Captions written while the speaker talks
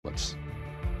athletes.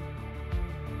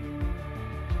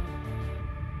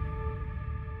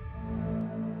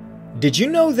 Did you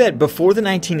know that before the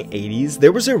 1980s,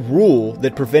 there was a rule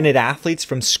that prevented athletes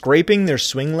from scraping their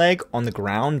swing leg on the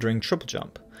ground during triple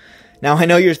jump? Now, I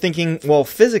know you're thinking, well,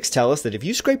 physics tell us that if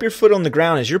you scrape your foot on the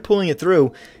ground as you're pulling it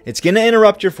through, it's going to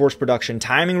interrupt your force production,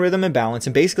 timing, rhythm, and balance,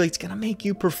 and basically it's going to make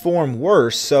you perform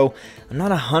worse. So I'm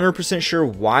not 100% sure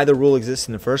why the rule exists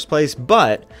in the first place,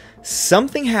 but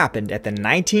something happened at the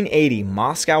 1980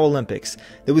 Moscow Olympics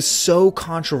that was so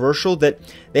controversial that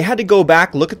they had to go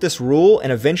back, look at this rule,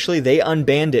 and eventually they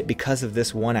unbanned it because of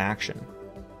this one action.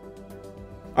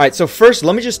 Alright, so first,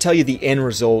 let me just tell you the end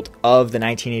result of the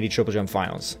 1980 triple jump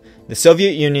finals. The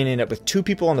Soviet Union ended up with two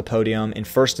people on the podium in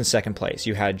first and second place.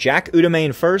 You had Jaak Uudmäe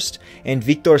in first and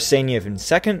Viktor Saneyev in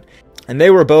second, and they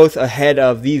were both ahead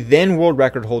of the then world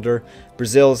record holder,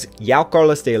 Brazil's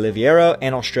João de Oliveira,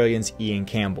 and Australian's Ian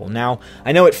Campbell. Now,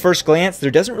 I know at first glance,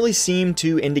 there doesn't really seem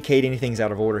to indicate anything's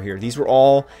out of order here. These were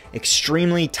all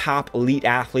extremely top elite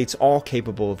athletes, all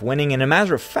capable of winning, and a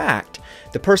matter of fact,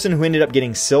 the person who ended up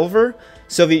getting silver,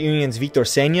 Soviet Union's Viktor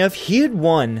Saneyev, he had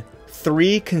won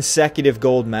 3 consecutive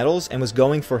gold medals and was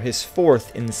going for his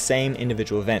 4th in the same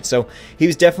individual event. So he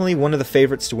was definitely one of the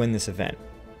favorites to win this event.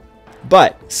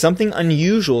 But something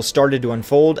unusual started to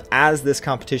unfold as this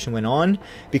competition went on,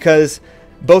 because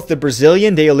both the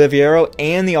Brazilian de Oliveira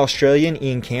and the Australian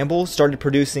Ian Campbell started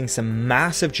producing some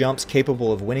massive jumps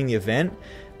capable of winning the event,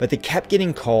 but they kept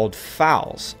getting called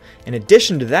fouls. In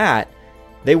addition to that,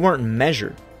 they weren't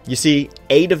measured. You see,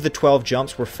 8 of the 12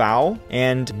 jumps were foul,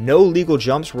 and no legal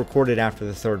jumps were recorded after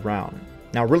the 3rd round.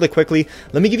 Now, really quickly,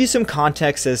 let me give you some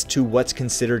context as to what's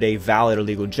considered a valid or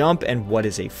legal jump and what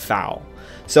is a foul.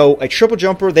 So, a triple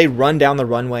jumper, they run down the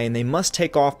runway and they must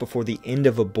take off before the end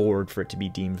of a board for it to be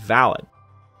deemed valid.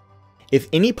 If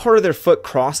any part of their foot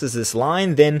crosses this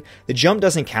line, then the jump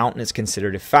doesn't count and it's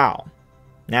considered a foul.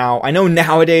 Now, I know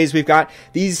nowadays we've got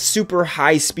these super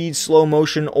high-speed,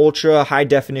 slow-motion,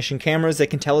 ultra-high-definition cameras that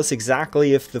can tell us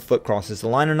exactly if the foot crosses the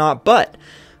line or not, but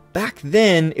back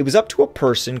then, it was up to a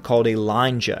person called a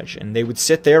line judge, and they would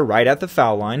sit there right at the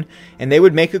foul line, and they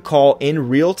would make a call in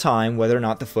real time whether or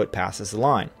not the foot passes the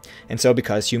line. And so,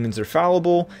 because humans are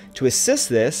fallible, to assist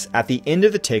this, at the end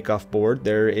of the takeoff board,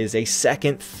 there is a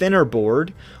second, thinner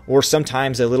board, or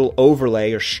sometimes a little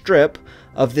overlay or strip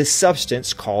of this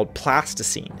substance called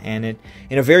plasticine. And it,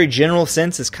 in a very general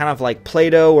sense, is kind of like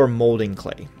Play-Doh or molding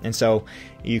clay. And so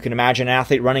you can imagine an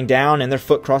athlete running down and their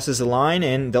foot crosses the line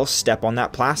and they'll step on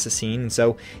that plasticine. And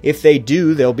so if they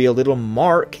do, there'll be a little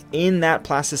mark in that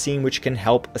plasticine which can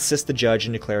help assist the judge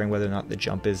in declaring whether or not the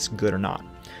jump is good or not.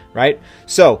 Right?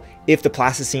 So if the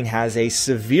plasticine has a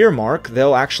severe mark,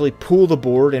 they'll actually pull the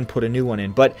board and put a new one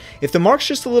in. But if the mark's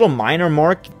just a little minor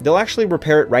mark, they'll actually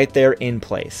repair it right there in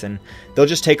place. And they'll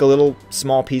just take a little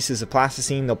small pieces of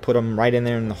plasticine, they'll put them right in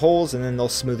there in the holes, and then they'll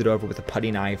smooth it over with a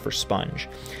putty knife or sponge.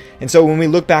 And so when we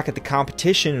look back at the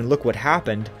competition and look what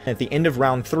happened, at the end of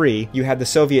round 3, you had the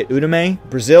Soviet Uudmäe,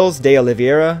 Brazil's de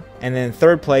Oliveira, and then in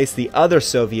 3rd place, the other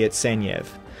Soviet Saneyev.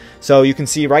 So you can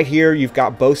see right here, you've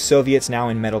got both Soviets now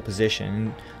in medal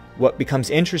position. What becomes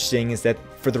interesting is that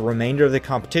for the remainder of the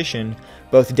competition,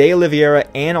 both de Oliveira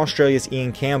and Australia's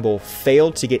Ian Campbell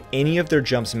failed to get any of their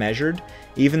jumps measured,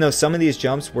 even though some of these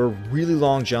jumps were really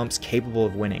long jumps capable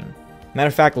of winning. Matter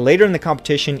of fact, later in the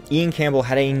competition, Ian Campbell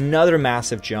had another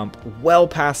massive jump, well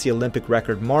past the Olympic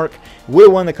record mark, would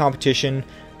have won the competition,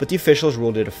 but the officials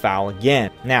ruled it a foul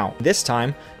again. Now, this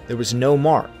time, there was no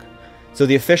mark. So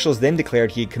the officials then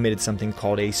declared he had committed something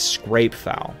called a scrape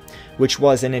foul, which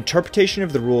was an interpretation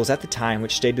of the rules at the time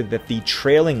which stated that the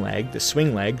trailing leg, the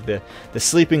swing leg, the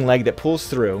sleeping leg that pulls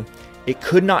through, it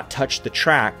could not touch the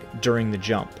track during the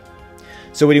jump.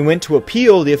 So when he went to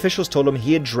appeal, the officials told him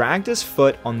he had dragged his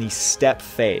foot on the step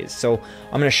phase. So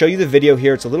I'm going to show you the video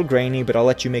here. It's a little grainy, but I'll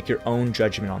let you make your own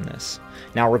judgment on this.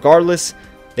 Now, regardless,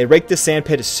 they raked the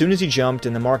sandpit as soon as he jumped,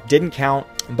 and the mark didn't count,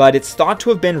 but it's thought to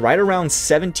have been right around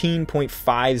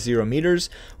 17.50 meters,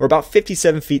 or about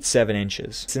 57 feet 7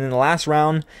 inches. And in the last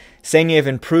round, Saneyev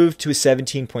improved to a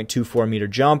 17.24 meter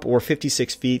jump, or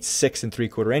 56 feet 6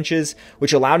 3/4 inches,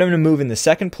 which allowed him to move into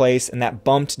 2nd place, and that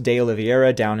bumped de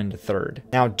Oliveira down into 3rd.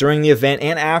 Now, during the event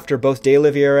and after, both de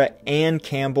Oliveira and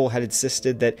Campbell had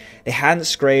insisted that they hadn't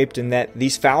scraped and that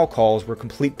these foul calls were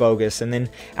complete bogus, and then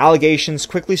allegations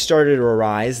quickly started to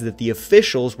arise that the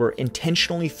officials were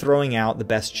intentionally throwing out the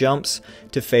best jumps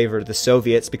to favor the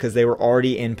Soviets because they were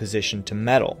already in position to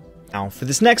medal. Now, for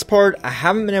this next part, I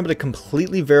haven't been able to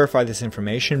completely verify this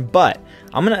information, but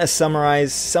I'm going to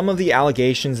summarize some of the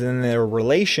allegations and their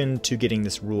relation to getting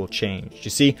this rule changed.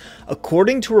 You see,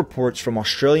 according to reports from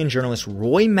Australian journalist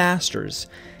Roy Masters,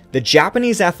 The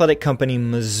Japanese athletic company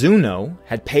Mizuno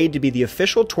had paid to be the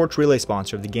official torch relay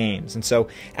sponsor of the games, and so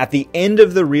at the end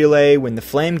of the relay, when the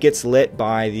flame gets lit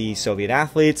by the Soviet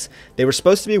athletes, they were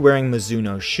supposed to be wearing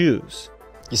Mizuno shoes.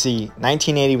 You see,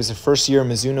 1980 was the first year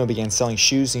Mizuno began selling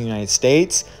shoes in the United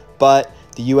States, but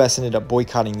the US ended up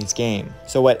boycotting these games.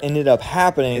 So what ended up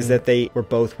happening is that they were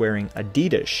both wearing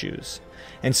Adidas shoes.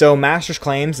 And so Masters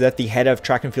claims that the head of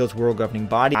track and field's world governing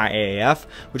body, IAAF,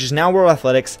 which is now World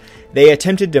Athletics, they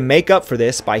attempted to make up for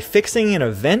this by fixing an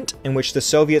event in which the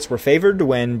Soviets were favored to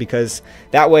win, because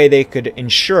that way they could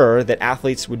ensure that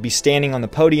athletes would be standing on the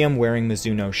podium wearing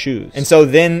Mizuno shoes. And so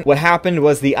then what happened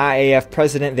was the IAAF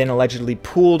president then allegedly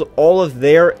pulled all of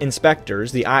their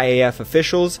inspectors, the IAAF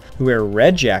officials who wear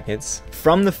red jackets,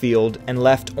 from the field and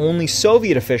left only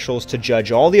Soviet officials to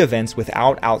judge all the events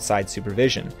without outside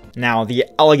supervision. Now, the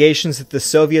allegations that the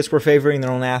Soviets were favoring their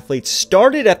own athletes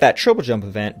started at that triple jump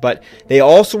event, but they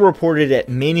also reported at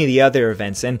many of the other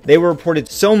events, and they were reported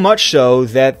so much so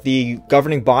that the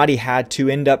governing body had to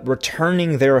end up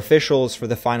returning their officials for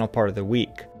the final part of the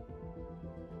week.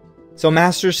 So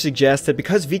Masters suggests that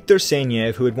because Viktor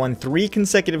Saneyev, who had won 3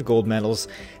 consecutive gold medals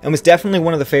and was definitely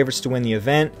one of the favorites to win the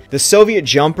event, the Soviet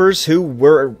jumpers, who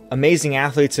were amazing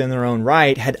athletes in their own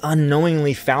right, had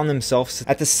unknowingly found themselves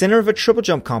at the center of a triple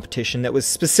jump competition that was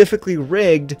specifically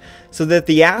rigged so that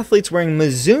the athletes wearing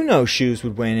Mizuno shoes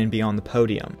would win and be on the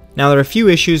podium. Now, there are a few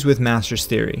issues with Masters'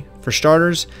 theory. For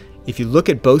starters, if you look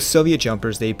at both Soviet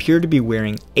jumpers, they appear to be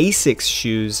wearing Asics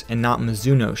shoes and not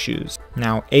Mizuno shoes.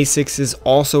 Now, Asics is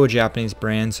also a Japanese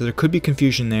brand, so there could be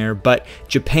confusion there, but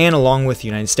Japan, along with the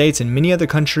United States and many other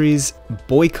countries,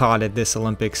 boycotted this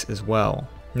Olympics as well.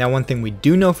 Now, one thing we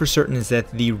do know for certain is that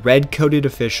the red-coated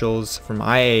officials from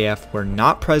IAAF were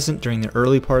not present during the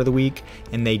early part of the week,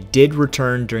 and they did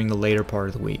return during the later part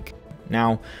of the week.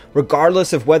 Now,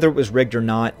 regardless of whether it was rigged or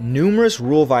not, numerous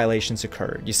rule violations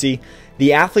occurred. You see,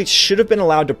 the athletes should have been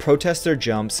allowed to protest their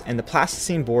jumps, and the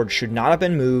plasticine board should not have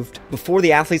been moved before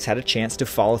the athletes had a chance to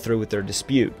follow through with their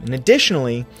dispute. And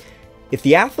additionally, if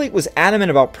the athlete was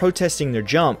adamant about protesting their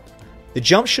jump, the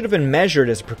jump should have been measured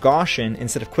as a precaution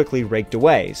instead of quickly raked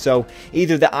away. So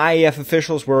either the IAAF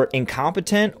officials were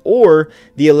incompetent, or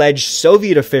the alleged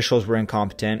Soviet officials were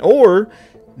incompetent, or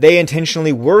they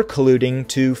intentionally were colluding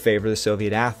to favor the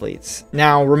Soviet athletes.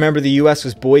 Now, remember, the US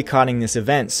was boycotting this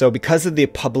event, so because of the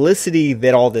publicity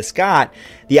that all this got,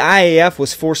 the IAAF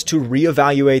was forced to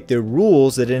reevaluate the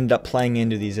rules that ended up playing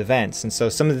into these events. And so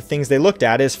some of the things they looked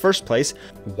at is, first place,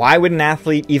 why would an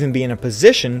athlete even be in a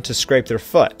position to scrape their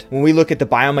foot? When we look at the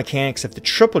biomechanics of the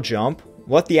triple jump,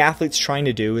 what the athlete's trying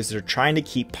to do is they're trying to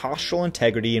keep postural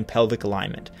integrity and pelvic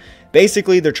alignment.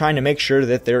 Basically, they're trying to make sure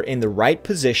that they're in the right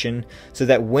position so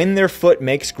that when their foot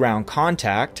makes ground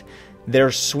contact,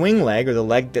 their swing leg, or the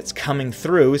leg that's coming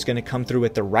through, is going to come through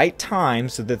at the right time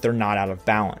so that they're not out of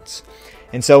balance.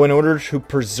 And so in order to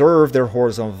preserve their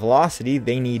horizontal velocity,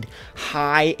 they need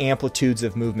high amplitudes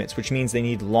of movements, which means they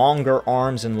need longer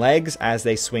arms and legs as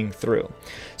they swing through.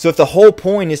 So if the whole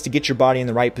point is to get your body in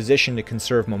the right position to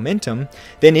conserve momentum,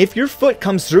 then if your foot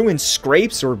comes through and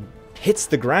scrapes or hits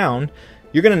the ground,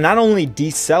 you're going to not only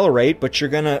decelerate, but you're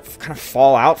going to kind of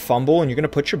fall out, fumble, and you're going to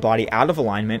put your body out of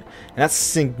alignment, and that's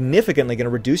significantly going to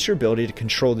reduce your ability to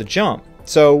control the jump.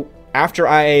 So after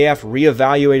IAAF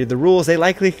reevaluated the rules, they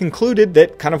likely concluded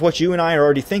that kind of what you and I are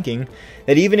already thinking,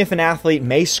 that even if an athlete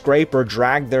may scrape or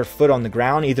drag their foot on the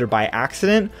ground either by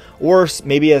accident or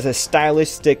maybe as a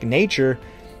stylistic nature,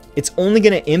 it's only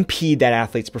going to impede that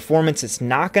athlete's performance. It's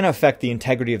not going to affect the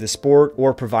integrity of the sport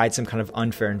or provide some kind of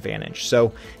unfair advantage.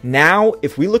 So now,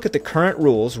 if we look at the current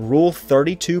rules, Rule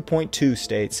 32.2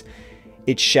 states,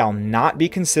 it shall not be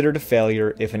considered a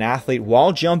failure if an athlete,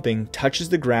 while jumping, touches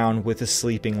the ground with a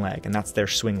sleeping leg, and that's their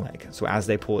swing leg, so as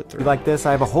they pull it through. Like this,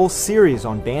 I have a whole series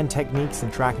on banned techniques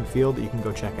in track and field that you can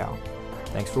go check out.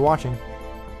 Thanks for watching.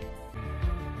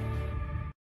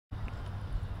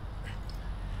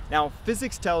 Now,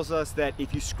 physics tells us that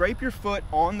if you scrape your foot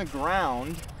on the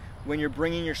ground when you're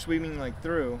bringing your sweeping leg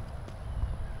through,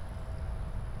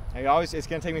 it's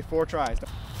going to take me 4 tries.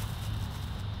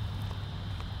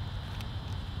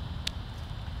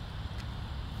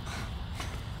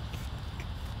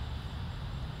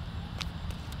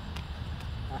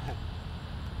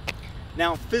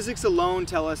 Now, physics alone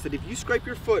tell us that if you scrape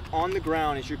your foot on the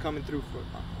ground as you're coming through,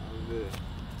 this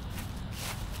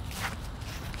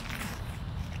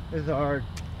is hard.